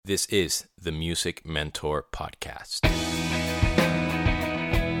This is the Music Mentor Podcast.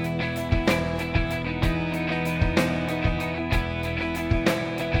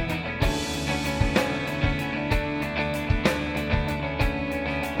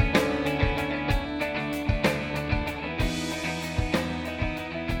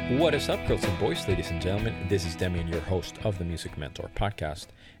 What is up, girls and boys, ladies and gentlemen? This is Demian, your host of the Music Mentor Podcast,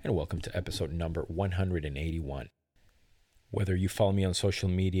 and welcome to episode number 181. Whether you follow me on social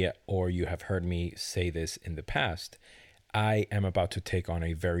media or you have heard me say this in the past, I am about to take on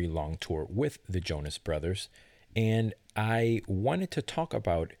a very long tour with the Jonas Brothers, and I wanted to talk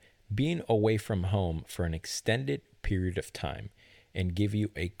about being away from home for an extended period of time and give you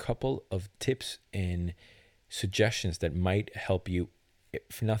a couple of tips and suggestions that might help you,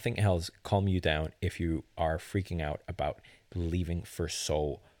 if nothing else, calm you down if you are freaking out about leaving for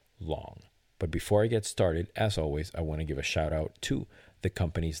so long. But before I get started, as always, I want to give a shout out to the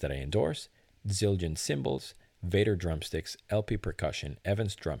companies that I endorse: Zildjian Cymbals, Vader Drumsticks, LP Percussion,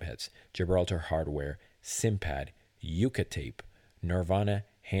 Evans Drumheads, Gibraltar Hardware, Simpad, Yucca Tape, Nirvana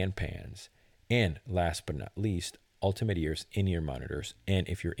Handpans, and last but not least, Ultimate Ears in-ear monitors. And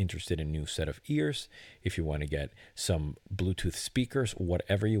if you're interested in a new set of ears, if you want to get some Bluetooth speakers,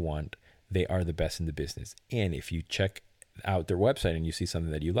 whatever you want, they are the best in the business. And if you check out their website and you see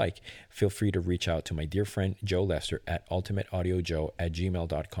something that you like, feel free to reach out to my dear friend Joe Lester at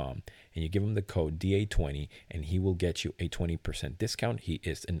ultimateaudiojoe@gmail.com, and you give him the code DA20 and he will get you a 20% discount. He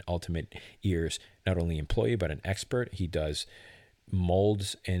is an Ultimate Ears not only employee but an expert. He does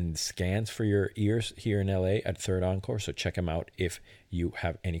molds and scans for your ears here in LA at Third Encore, so check him out if you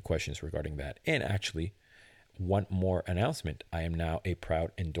have any questions regarding that. And actually, one more announcement: I am now a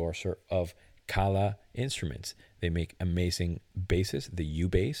proud endorser of Kala Instruments. They make amazing basses, the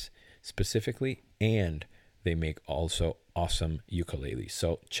U-Bass specifically, and they make also awesome ukuleles.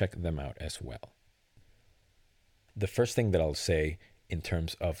 So check them out as well. The first thing that I'll say in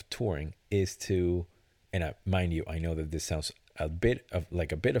terms of touring is to, and mind you, I know that this sounds a bit of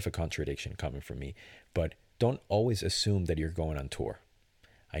a contradiction coming from me, but don't always assume that you're going on tour.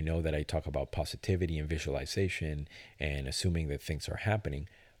 I know that I talk about positivity and visualization and assuming that things are happening,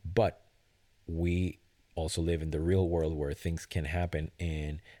 but we also live in the real world where things can happen,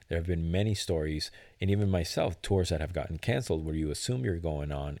 and there have been many stories, and even myself, tours that have gotten canceled where you assume you're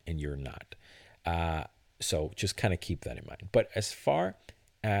going on and you're not. So just kind of keep that in mind. But as far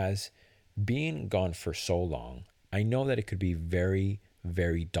as being gone for so long, I know that it could be very,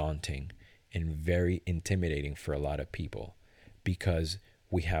 very daunting and very intimidating for a lot of people because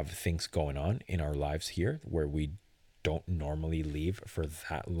we have things going on in our lives here where we don't normally leave for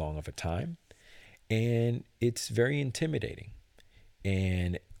that long of a time. And it's very intimidating.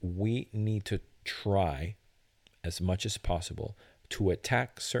 And we need to try as much as possible to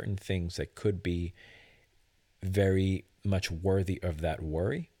attack certain things that could be very much worthy of that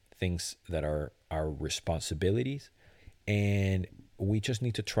worry, things that are our responsibilities. And we just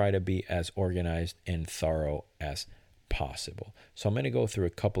need to try to be as organized and thorough as possible. So I'm going to go through a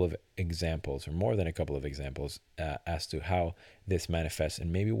couple of examples, or more than a couple of examples, as to how this manifests and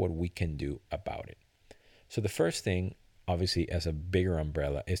maybe what we can do about it. So the first thing, obviously as a bigger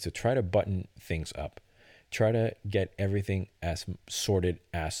umbrella, is to try to button things up. Try to get everything as sorted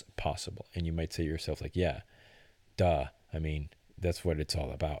as possible. And you might say to yourself, like, yeah, duh. I mean, that's what it's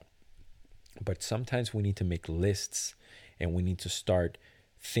all about. But sometimes we need to make lists and we need to start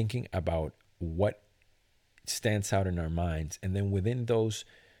thinking about what stands out in our minds. And then within those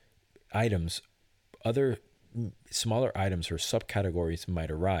items, other smaller items or subcategories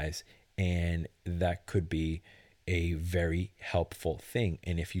might arise. And that could be a very helpful thing.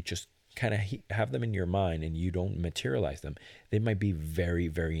 And if you just kind of have them in your mind and you don't materialize them, they might be very,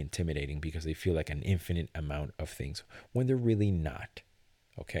 very intimidating because they feel like an infinite amount of things when they're really not.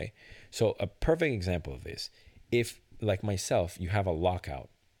 Okay? So a perfect example of this, if, like myself, you have a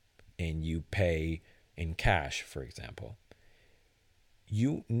lockout and you pay in cash, for example,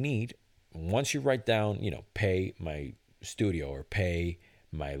 you need, once you write down, pay my studio or pay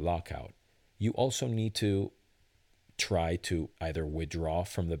my lockout, you also need to try to either withdraw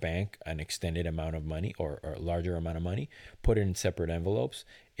from the bank an extended amount of money or a larger amount of money, put it in separate envelopes,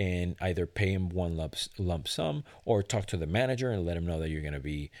 and either pay him one lump sum or talk to the manager and let him know that you're going to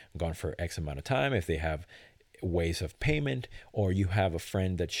be gone for X amount of time if they have ways of payment, or you have a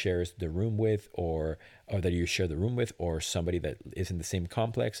friend that shares the room with, or that you share the room with, or somebody that is in the same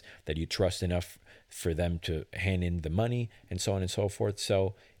complex that you trust enough for them to hand in the money, and so on and so forth.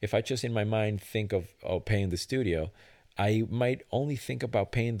 So if I just in my mind think of paying the studio, I might only think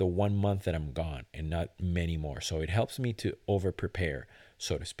about paying the 1 month that I'm gone and not many more. So it helps me to over prepare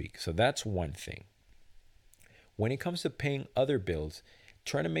so to speak. So that's one thing. When it comes to paying other bills,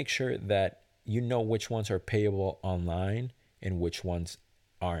 try to make sure that you know which ones are payable online and which ones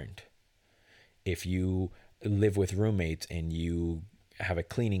aren't. If you live with roommates and you have a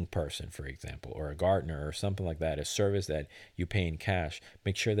cleaning person, for example, or a gardener or something like that, a service that you pay in cash,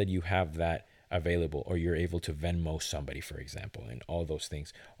 make sure that you have that available, or you're able to Venmo somebody, for example. And all those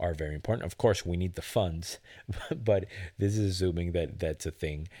things are very important. Of course, we need the funds, but this is assuming that that's a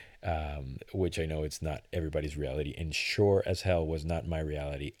thing, which I know it's not everybody's reality, and sure as hell was not my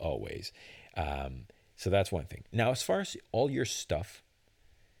reality always. So that's one thing. Now, as far as all your stuff,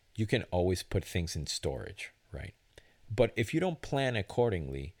 you can always put things in storage, right? But if you don't plan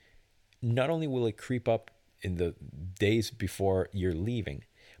accordingly, not only will it creep up in the days before you're leaving,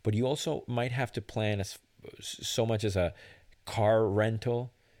 but you also might have to plan so much as a car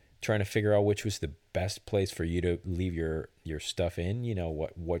rental, trying to figure out which was the best place for you to leave your stuff in. You know,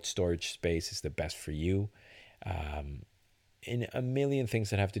 what storage space is the best for you, and a million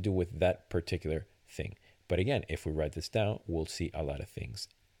things that have to do with that particular thing. But again, if we write this down, we'll see a lot of things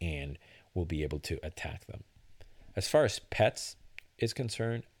and we'll be able to attack them. As far as pets is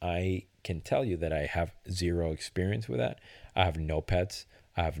concerned, I can tell you that I have zero experience with that. I have no pets.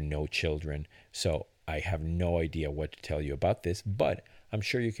 I have no children. So I have no idea what to tell you about this, but I'm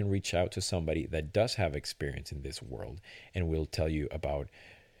sure you can reach out to somebody that does have experience in this world and will tell you about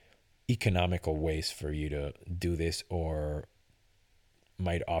economical ways for you to do this, or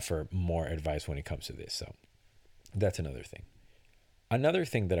might offer more advice when it comes to this. So that's another thing. Another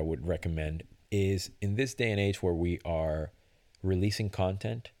thing that I would recommend is, in this day and age where we are releasing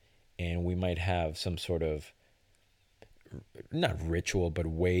content and we might have some sort of, not ritual, but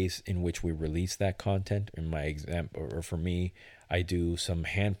ways in which we release that content. In my example, or for me, I do some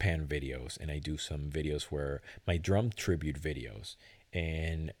handpan videos, and I do some videos where my drum tribute videos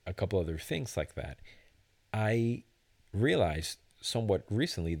and a couple other things like that. I realized somewhat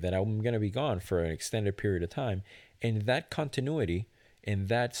recently that I'm going to be gone for an extended period of time, and that continuity and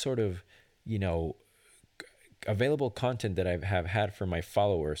that sort of, available content that I have had for my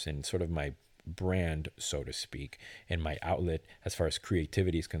followers and sort of my brand, so to speak, and my outlet as far as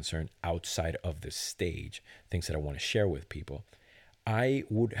creativity is concerned outside of the stage, things that I want to share with people, I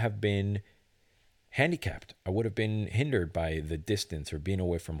would have been handicapped. I would have been hindered by the distance or being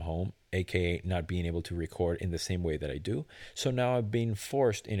away from home, aka not being able to record in the same way that I do. So now I've been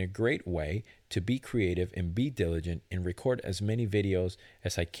forced in a great way to be creative and be diligent and record as many videos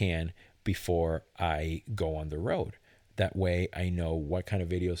as I can before I go on the road. That way I know what kind of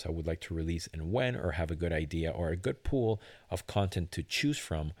videos I would like to release and when, or have a good idea or a good pool of content to choose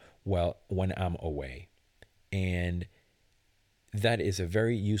from when I'm away. And that is a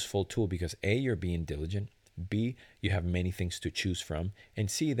very useful tool because A, you're being diligent, B, you have many things to choose from, and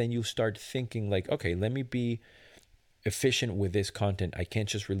C, then you start thinking like, okay, let me be efficient with this content. I can't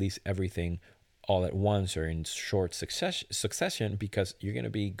just release everything all at once or in short succession because you're going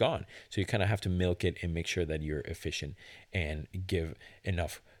to be gone. So you kind of have to milk it and make sure that you're efficient and give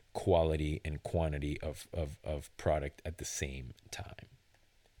enough quality and quantity of product at the same time.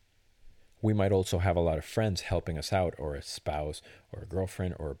 We might also have a lot of friends helping us out, or a spouse or a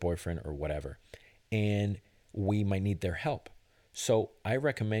girlfriend or a boyfriend or whatever, and we might need their help. So I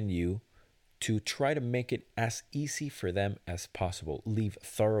recommend you to try to make it as easy for them as possible. Leave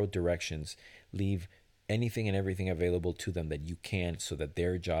thorough directions, leave anything and everything available to them that you can, so that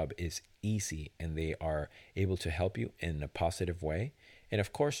their job is easy and they are able to help you in a positive way. And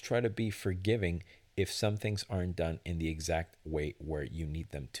of course, try to be forgiving if some things aren't done in the exact way where you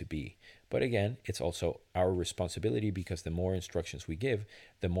need them to be. But again, it's also our responsibility, because the more instructions we give,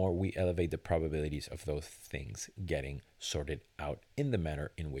 the more we elevate the probabilities of those things getting sorted out in the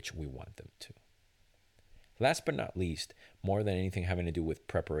manner in which we want them to. Last but not least, more than anything having to do with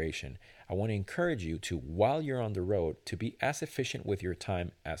preparation, I want to encourage you to, while you're on the road, to be as efficient with your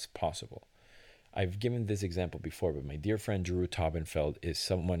time as possible. I've given this example before, but my dear friend Drew Taubenfeld is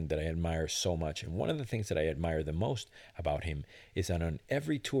someone that I admire so much. And one of the things that I admire the most about him is that on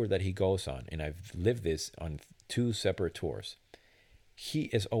every tour that he goes on, and I've lived this on 2 separate tours, he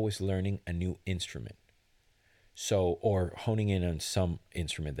is always learning a new instrument. So, or honing in on some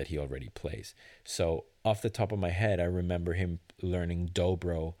instrument that he already plays. So off the top of my head, I remember him learning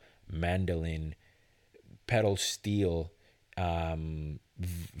dobro, mandolin, pedal steel,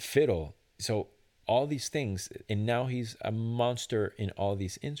 fiddle. So all these things, and now he's a monster in all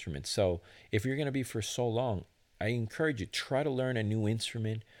these instruments. So if you're going to be for so long, I encourage you, try to learn a new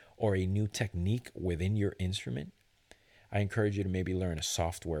instrument or a new technique within your instrument. I encourage you to maybe learn a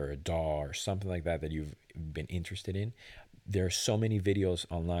software, a DAW or something like that you've been interested in. There are so many videos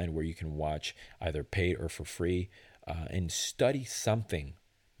online where you can watch either paid or for free, and study something.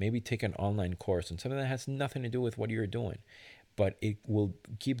 Maybe take an online course and something that has nothing to do with what you're doing, but it will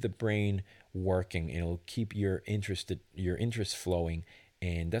keep the brain working. It'll keep your interest flowing.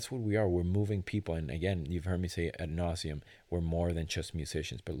 And that's what we are. We're moving people. And again, you've heard me say ad nauseum, we're more than just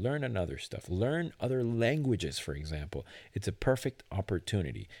musicians. But learn another stuff. Learn other languages, for example. It's a perfect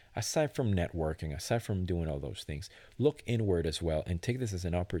opportunity. Aside from networking, aside from doing all those things, look inward as well and take this as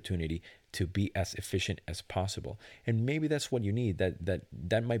an opportunity to be as efficient as possible. And maybe that's what you need.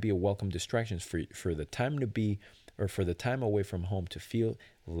 That might be a welcome distraction for the time to be, or for the time away from home to feel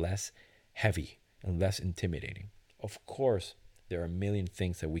less heavy and less intimidating. Of course, there are a million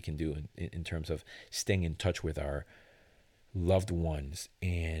things that we can do in terms of staying in touch with our loved ones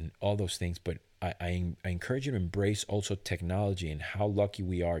and all those things. But I encourage you to embrace also technology and how lucky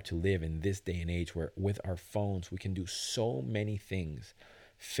we are to live in this day and age where with our phones, we can do so many things.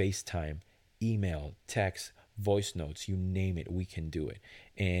 FaceTime, email, text, voice notes, you name it, we can do it.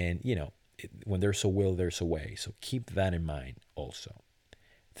 And, when there's a will, there's a way. So keep that in mind also.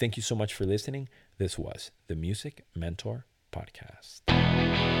 Thank you so much for listening. This was the Music Mentor Podcast.